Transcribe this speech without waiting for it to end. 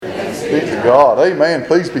God. Amen.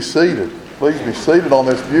 Please be seated. Please be seated on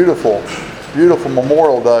this beautiful, beautiful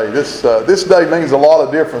Memorial Day. This day means a lot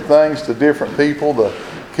of different things to different people. The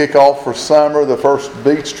kickoff for summer, the first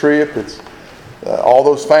beach trip. It's all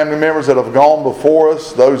those family members that have gone before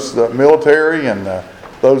us, those military and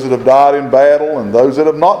those that have died in battle and those that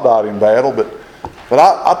have not died in battle. But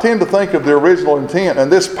I tend to think of the original intent,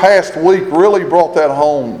 and this past week really brought that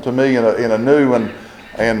home to me in a new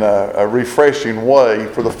and a refreshing way.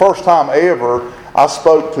 For the first time ever, I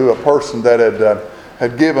spoke to a person that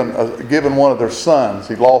had given one of their sons.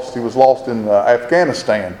 He was lost in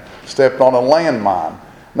Afghanistan, stepped on a landmine.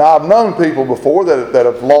 Now, I've known people before that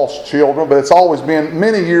have lost children, but it's always been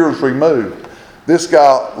many years removed. This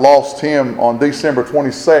guy lost him on December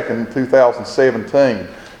 22nd, 2017,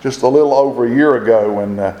 just a little over a year ago,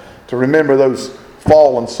 and to remember those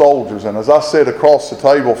fallen soldiers. And as I sat across the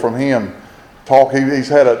table from him, he's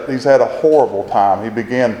had a horrible time. He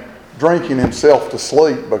began drinking himself to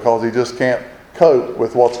sleep because he just can't cope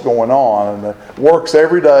with what's going on, and works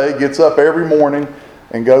every day, gets up every morning,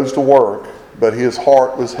 and goes to work. But his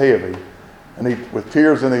heart was heavy, and with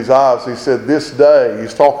tears in his eyes, he said, "This day,"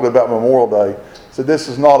 he's talking about Memorial Day, he said, "This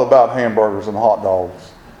is not about hamburgers and hot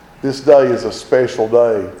dogs. This day is a special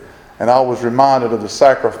day." And I was reminded of the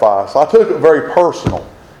sacrifice. I took it very personal.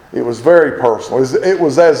 It was very personal. It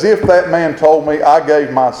was as if that man told me, "I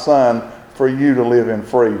gave my son for you to live in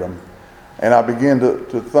freedom." And I began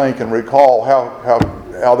to think and recall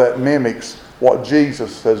how that mimics what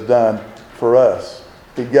Jesus has done for us.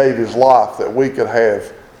 He gave His life that we could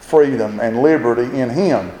have freedom and liberty in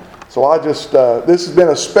Him. So this has been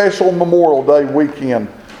a special Memorial Day weekend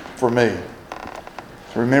for me.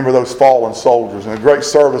 To remember those fallen soldiers and a great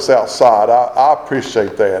service outside. I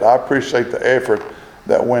appreciate that. I appreciate the effort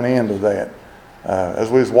that went into that. As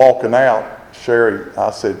we was walking out,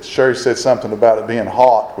 Sherry said something about it being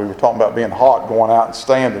hot. We were talking about being hot, going out and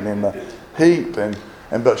standing in the heat,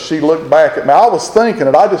 but she looked back at me. I was thinking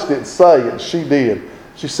it, I just didn't say it, and she did.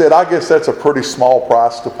 She said, "I guess that's a pretty small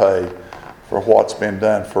price to pay for what's been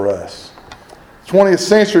done for us." The 20th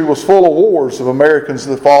century was full of wars of Americans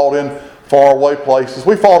that fought in faraway places.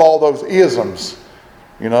 We fought all those isms,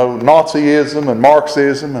 Nazism and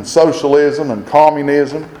Marxism and socialism and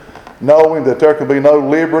communism, knowing that there can be no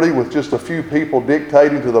liberty with just a few people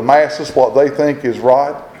dictating to the masses what they think is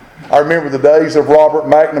right. I remember the days of Robert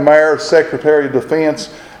McNamara, Secretary of Defense,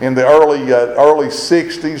 in the early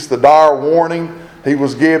 60s, the dire warning he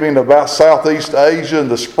was giving about Southeast Asia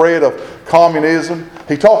and the spread of communism.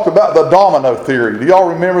 He talked about the domino theory. Do y'all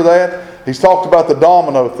remember that? He's talked about the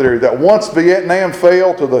domino theory, that once Vietnam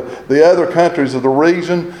fell to the other countries of the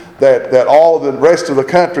region, that all of the rest of the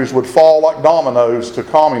countries would fall like dominoes to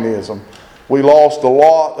communism. We lost a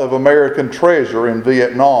lot of American treasure in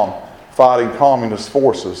Vietnam fighting communist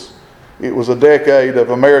forces. It was a decade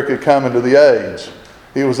of America coming to the age.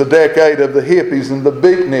 It was a decade of the hippies and the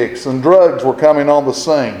beatniks, and drugs were coming on the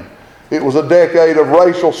scene. It was a decade of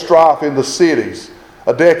racial strife in the cities.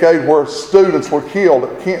 A decade where students were killed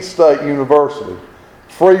at Kent State University.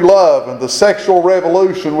 Free love and the sexual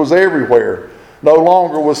revolution was everywhere. No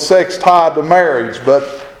longer was sex tied to marriage, but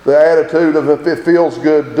the attitude of if it feels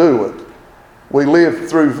good, do it. We lived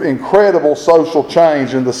through incredible social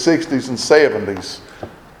change in the 60s and 70s.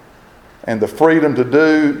 And the freedom to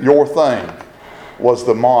do your thing was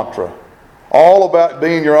the mantra. All about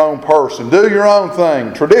being your own person. Do your own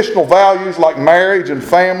thing. Traditional values like marriage and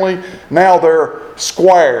family, now they're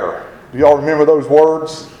square. Do y'all remember those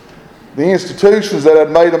words? The institutions that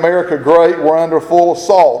had made America great were under full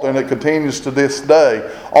assault, and it continues to this day.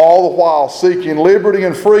 All the while seeking liberty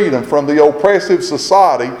and freedom from the oppressive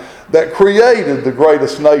society that created the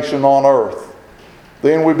greatest nation on earth.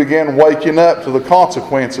 Then we began waking up to the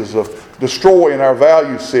consequences of destroying our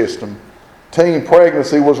value system. Teen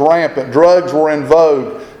pregnancy was rampant. Drugs were in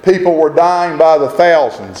vogue. People were dying by the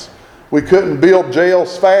thousands. We couldn't build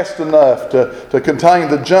jails fast enough to contain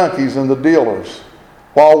the junkies and the dealers.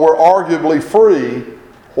 While we're arguably free,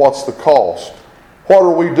 what's the cost? What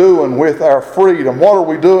are we doing with our freedom? What are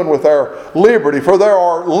we doing with our liberty? For there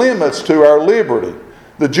are limits to our liberty.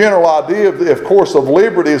 The general idea, of course, of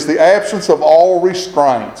liberty is the absence of all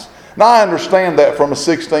restraints. Now, I understand that from a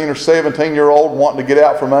 16 or 17-year-old wanting to get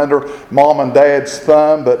out from under mom and dad's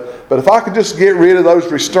thumb, but if I could just get rid of those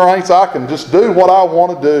restraints, I can just do what I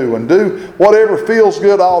want to do, and do whatever feels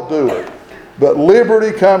good, I'll do it. But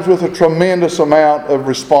liberty comes with a tremendous amount of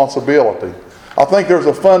responsibility. I think there's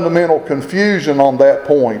a fundamental confusion on that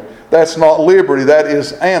point. That's not liberty, that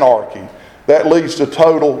is anarchy. That leads to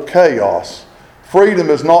total chaos. Freedom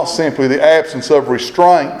is not simply the absence of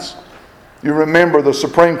restraints. You remember the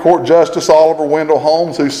Supreme Court Justice Oliver Wendell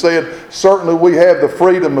Holmes, who said, certainly we have the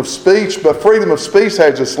freedom of speech, but freedom of speech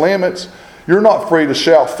has its limits. You're not free to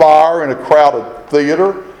shout fire in a crowded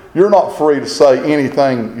theater. You're not free to say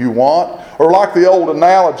anything you want. Or like the old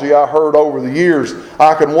analogy I heard over the years,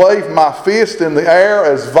 I can wave my fist in the air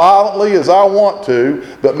as violently as I want to,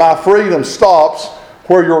 but my freedom stops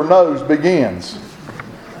where your nose begins.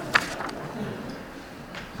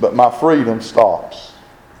 But my freedom stops.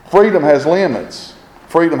 Freedom has limits.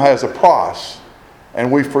 Freedom has a price.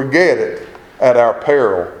 And we forget it at our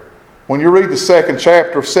peril. When you read the second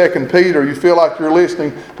chapter of 2 Peter, you feel like you're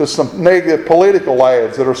listening to some negative political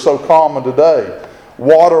ads that are so common today.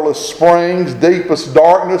 Waterless springs, deepest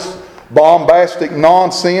darkness, bombastic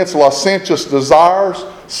nonsense, licentious desires,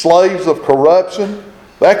 slaves of corruption.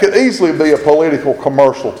 That could easily be a political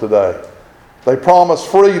commercial today. They promise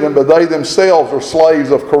freedom, but they themselves are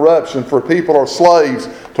slaves of corruption, for people are slaves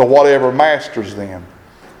to whatever masters them.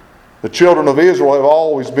 The children of Israel have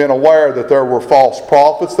always been aware that there were false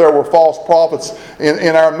prophets. There were false prophets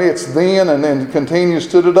in our midst then and continues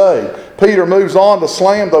to today. Peter moves on to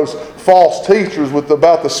slam those false teachers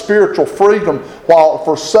about the spiritual freedom while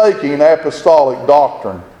forsaking apostolic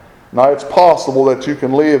doctrine. Now it's possible that you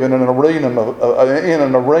can live in an arena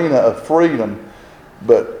of freedom,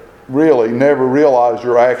 but really never realize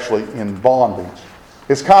you're actually in bondage.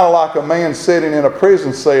 It's kind of like a man sitting in a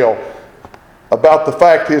prison cell about the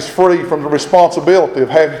fact he's free from the responsibility of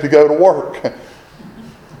having to go to work.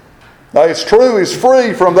 Now it's true he's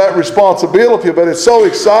free from that responsibility, but he's so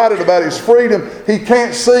excited about his freedom he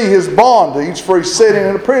can't see his bondage, for he's sitting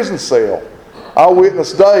in a prison cell. I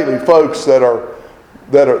witness daily folks that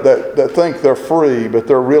think they're free, but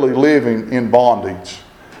they're really living in bondage.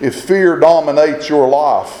 If fear dominates your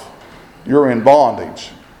life, you're in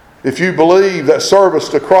bondage. If you believe that service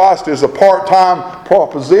to Christ is a part-time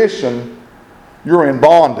proposition, you're in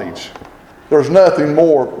bondage. There's nothing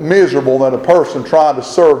more miserable than a person trying to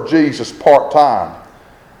serve Jesus part-time.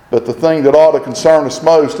 But the thing that ought to concern us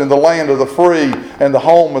most in the land of the free and the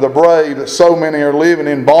home of the brave, that so many are living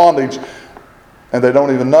in bondage and they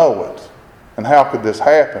don't even know it. And how could this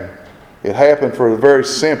happen? It happened for a very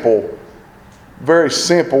simple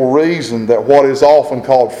reason, that what is often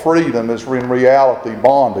called freedom is in reality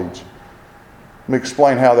bondage. Let me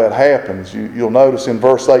explain how that happens. You'll notice in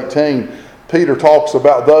verse 18, Peter talks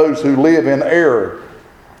about those who live in error.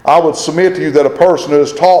 I would submit to you that a person who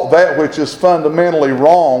is taught that which is fundamentally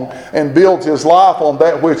wrong and builds his life on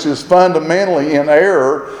that which is fundamentally in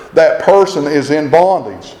error, that person is in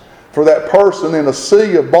bondage. For that person in a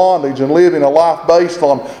sea of bondage and living a life based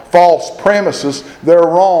on false premises, they're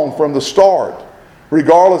wrong from the start.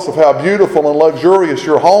 Regardless of how beautiful and luxurious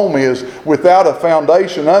your home is, without a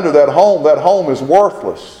foundation under that home is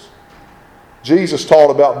worthless. Jesus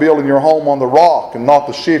taught about building your home on the rock and not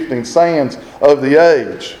the shifting sands of the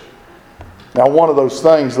age. Now, one of those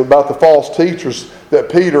things about the false teachers that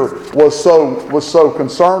Peter was so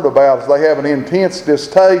concerned about is they have an intense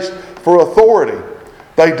distaste for authority.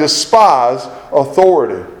 They despise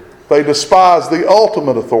authority. They despise the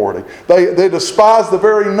ultimate authority. They despise the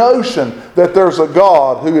very notion that there's a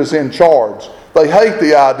God who is in charge. They hate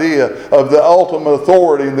the idea of the ultimate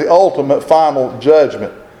authority and the ultimate final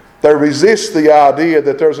judgment. They resist the idea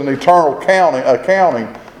that there's an eternal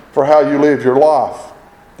accounting for how you live your life.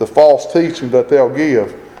 The false teaching that they'll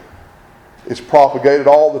give is propagated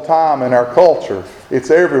all the time in our culture.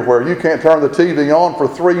 It's everywhere. You can't turn the TV on for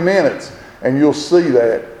 3 minutes and you'll see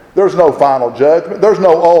that. There's no final judgment. There's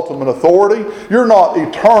no ultimate authority. You're not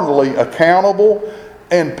eternally accountable.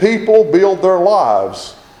 And people build their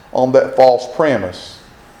lives on that false premise.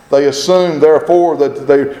 They assume, therefore, that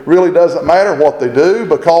they really doesn't matter what they do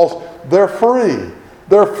because they're free.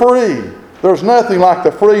 They're free. There's nothing like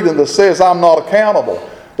the freedom that says I'm not accountable.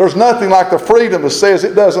 There's nothing like the freedom that says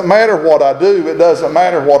it doesn't matter what I do. It doesn't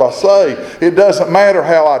matter what I say. It doesn't matter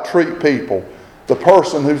how I treat people. The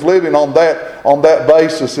person who's living on that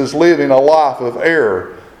basis is living a life of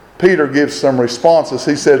error. Peter gives some responses.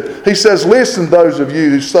 He says, listen, those of you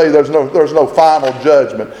who say there's no final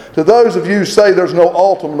judgment. To those of you who say there's no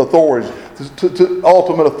ultimate authority.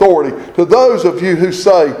 To those of you who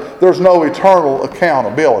say there's no eternal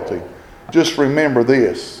accountability. Just remember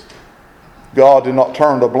this. God did not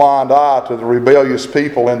turn a blind eye to the rebellious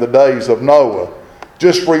people in the days of Noah.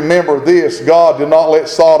 Just remember this, God did not let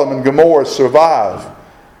Sodom and Gomorrah survive.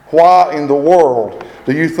 Why in the world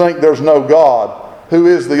do you think there's no God who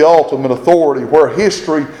is the ultimate authority, where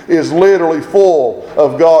history is literally full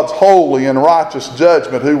of God's holy and righteous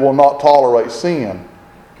judgment who will not tolerate sin?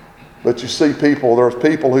 But you see there's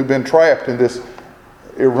people who've been trapped in this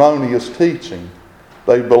erroneous teaching.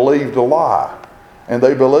 They believed a lie. And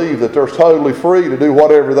they believe that they're totally free to do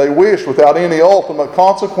whatever they wish without any ultimate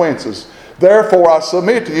consequences. Therefore, I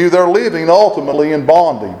submit to you, they're living ultimately in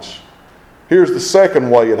bondage. Here's the second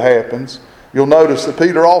way it happens. You'll notice that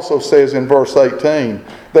Peter also says in verse 18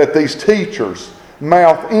 that these teachers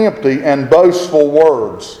mouth empty and boastful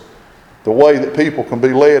words. The way that people can be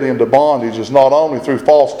led into bondage is not only through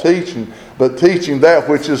false teaching, but teaching that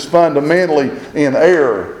which is fundamentally in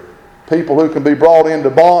error. People who can be brought into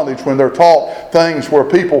bondage when they're taught things where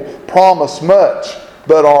people promise much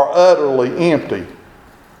but are utterly empty.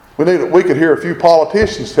 We could hear a few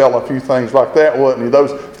politicians tell a few things like that, wouldn't you?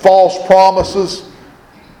 Those false promises.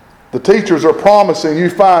 The teachers are promising you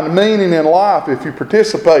find meaning in life if you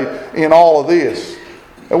participate in all of this.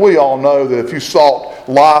 And we all know that if you sought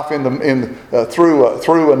life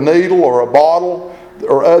through a needle or a bottle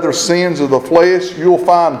or other sins of the flesh, you'll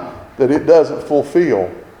find that it doesn't fulfill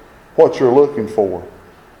what you're looking for.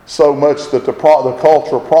 So much that the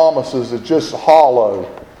culture promises is just hollow.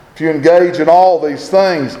 If you engage in all these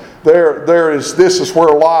things, this is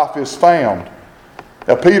where life is found.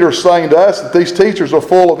 Now Peter's saying to us that these teachers are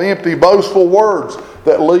full of empty, boastful words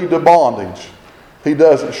that lead to bondage. He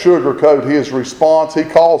doesn't sugarcoat his response. He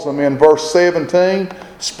calls them in verse 17,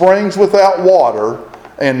 springs without water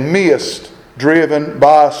and mist driven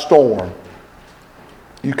by a storm.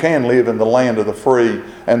 You can live in the land of the free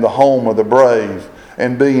and the home of the brave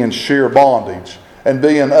and be in sheer bondage and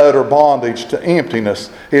be in utter bondage to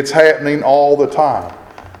emptiness. It's happening all the time.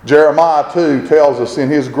 Jeremiah 2 tells us in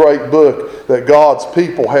his great book that God's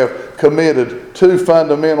people have committed two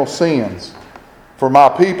fundamental sins. For my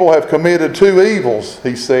people have committed two evils,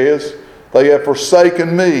 he says. They have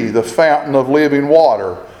forsaken me, the fountain of living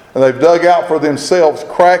water, and they've dug out for themselves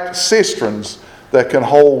cracked cisterns that can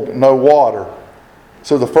hold no water.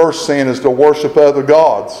 So the first sin is to worship other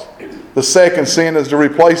gods. The second sin is to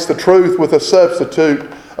replace the truth with a substitute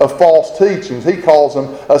of false teachings. He calls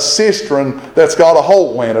them a cistern that's got a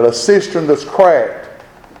hole in it, a cistern that's cracked.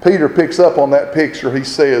 Peter picks up on that picture. He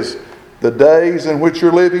says, the days in which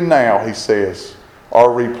you're living now, he says,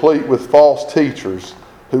 are replete with false teachers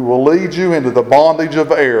who will lead you into the bondage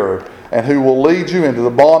of error and who will lead you into the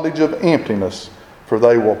bondage of emptiness, for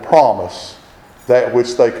they will promise that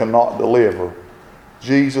which they cannot deliver.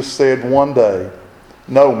 Jesus said one day,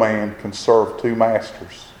 no man can serve two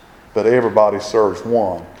masters, but everybody serves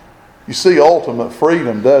one. You see, ultimate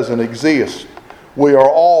freedom doesn't exist. We are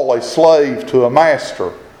all a slave to a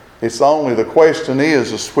master. It's only the question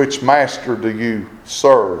is which master do you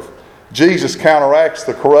serve? Jesus counteracts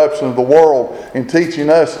the corruption of the world in teaching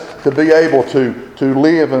us to be able to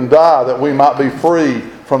live and die that we might be free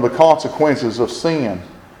from the consequences of sin.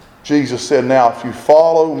 Jesus said, now if you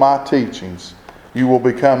follow my teachings, you will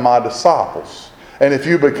become my disciples. And if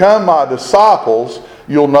you become my disciples,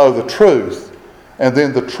 you'll know the truth. And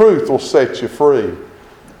then the truth will set you free.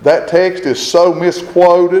 That text is so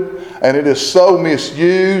misquoted and it is so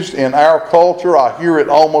misused in our culture. I hear it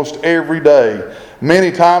almost every day.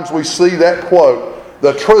 Many times we see that quote,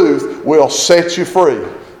 the truth will set you free.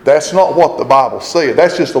 That's not what the Bible said.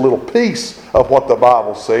 That's just a little piece of what the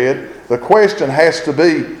Bible said. The question has to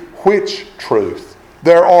be, which truth?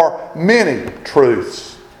 There are many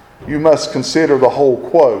truths. You must consider the whole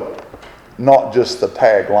quote, not just the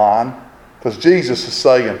tagline. Because Jesus is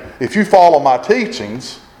saying, if you follow my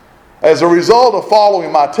teachings, as a result of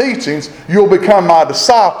following my teachings, you'll become my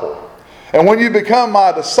disciple. And when you become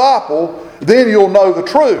my disciple, then you'll know the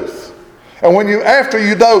truth. And after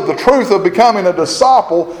you know the truth of becoming a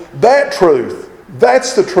disciple, that's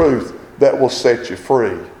the truth that will set you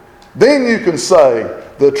free. Then you can say,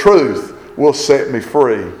 the truth will set me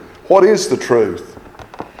free. What is the truth?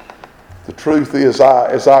 The truth is,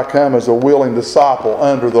 as I come as a willing disciple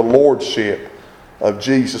under the lordship of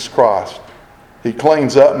Jesus Christ, He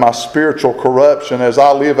cleans up my spiritual corruption as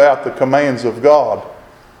I live out the commands of God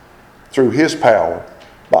through His power,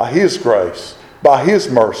 by His grace, by His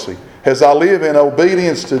mercy. As I live in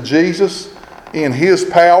obedience to Jesus, in His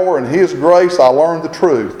power and His grace, I learn the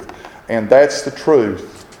truth. And that's the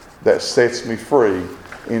truth that sets me free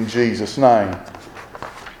in Jesus' name.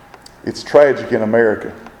 It's tragic in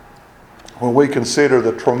America when we consider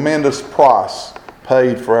the tremendous price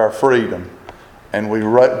paid for our freedom and we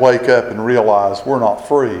wake up and realize we're not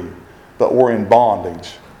free, but we're in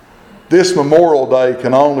bondage. This Memorial Day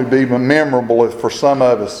can only be memorable for some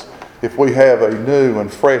of us if we have a new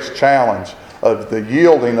and fresh challenge of the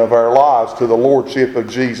yielding of our lives to the Lordship of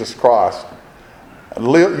Jesus Christ.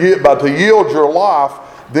 But to yield your life,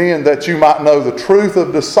 then that you might know the truth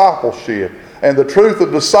of discipleship. And the truth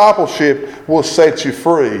of discipleship will set you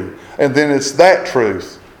free. And then it's that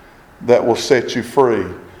truth that will set you free.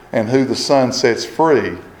 And who the Son sets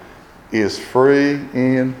free is free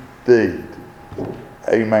indeed.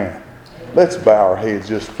 Amen. Let's bow our heads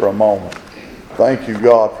just for a moment. Thank you,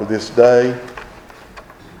 God, for this day.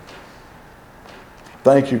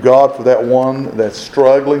 Thank you, God, for that one that's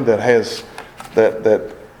struggling, that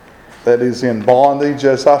is in bondage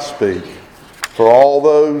as I speak. For all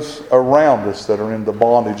those around us that are in the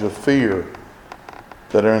bondage of fear,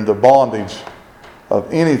 that are in the bondage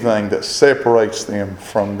of anything that separates them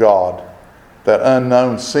from God, that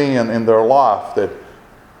unknown sin in their life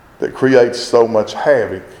that creates so much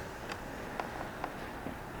havoc,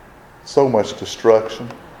 so much destruction.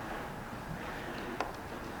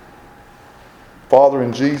 Father,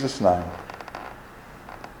 in Jesus' name,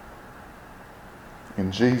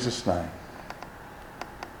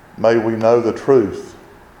 may we know the truth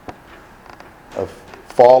of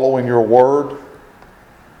following your word,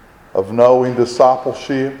 of knowing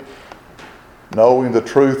discipleship, knowing the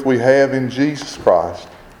truth we have in Jesus Christ,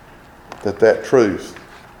 that truth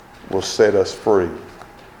will set us free.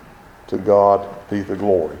 To God be the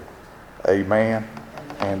glory. Amen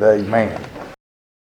and amen.